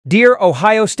Dear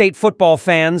Ohio State football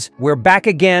fans, we're back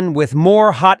again with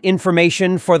more hot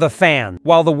information for the fan.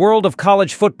 While the world of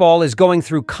college football is going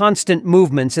through constant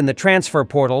movements in the transfer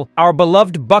portal, our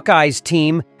beloved Buckeyes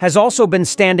team has also been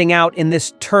standing out in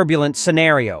this turbulent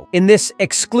scenario. In this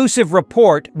exclusive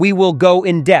report, we will go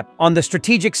in depth on the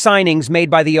strategic signings made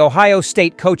by the Ohio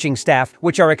State coaching staff,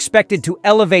 which are expected to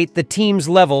elevate the team's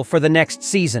level for the next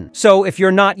season. So if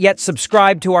you're not yet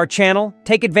subscribed to our channel,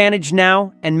 take advantage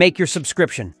now and make your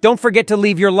subscription. Don't forget to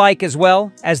leave your like as well,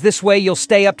 as this way you'll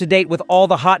stay up to date with all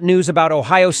the hot news about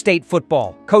Ohio State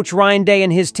football. Coach Ryan Day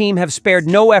and his team have spared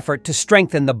no effort to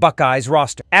strengthen the Buckeyes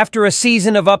roster. After a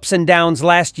season of ups and downs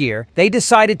last year, they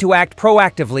decided to act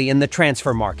proactively in the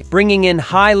transfer market, bringing in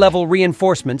high-level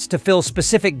reinforcements to fill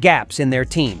specific gaps in their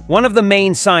team. One of the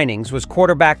main signings was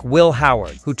quarterback Will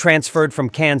Howard, who transferred from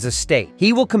Kansas State.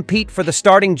 He will compete for the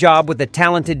starting job with the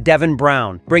talented Devin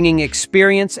Brown, bringing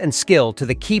experience and skill to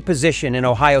the key position in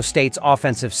Ohio State's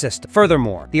offensive system.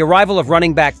 Furthermore, the arrival of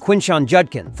running back Quinshon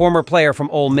Judkins, former player from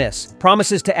Ole Miss,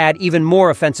 promises to add even more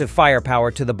offensive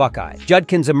firepower to the Buckeyes.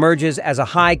 Judkins emerges as a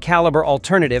high-caliber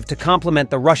alternative to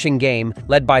complement the rushing game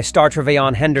led by star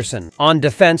Tre'Veyon Henderson. On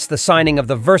defense, the signing of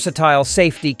the versatile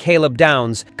safety Caleb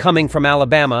Downs, coming from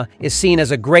Alabama, is seen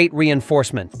as a great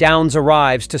reinforcement. Downs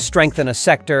arrives to strengthen a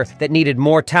sector that needed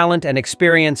more talent and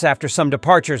experience after some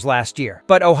departures last year.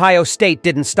 But Ohio State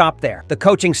didn't stop there. The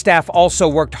coaching staff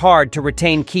also worked hard to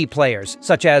retain key players,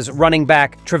 such as running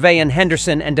back Tre'Veyon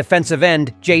Henderson and defensive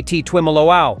end JT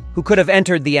Tuimoloau, who could have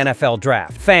entered the NFL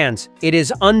draft. Fans, it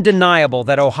is undeniable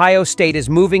that Ohio State is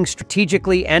moving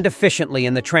strategically and efficiently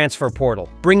in the transfer portal,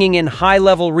 bringing in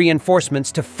high-level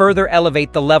reinforcements to further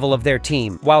elevate the level of their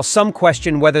team. While some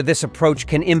question whether this approach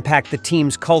can impact the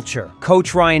team's culture,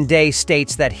 Coach Ryan Day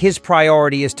states that his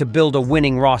priority is to build a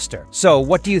winning roster. So,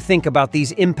 what do you think about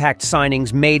these impact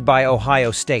signings made by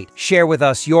Ohio State? Share with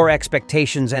us your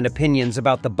expectations and opinions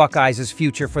about the Buckeyes'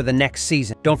 future for the next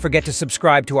season. Don't forget to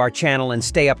subscribe to our channel and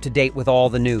stay up to date with all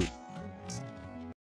the news.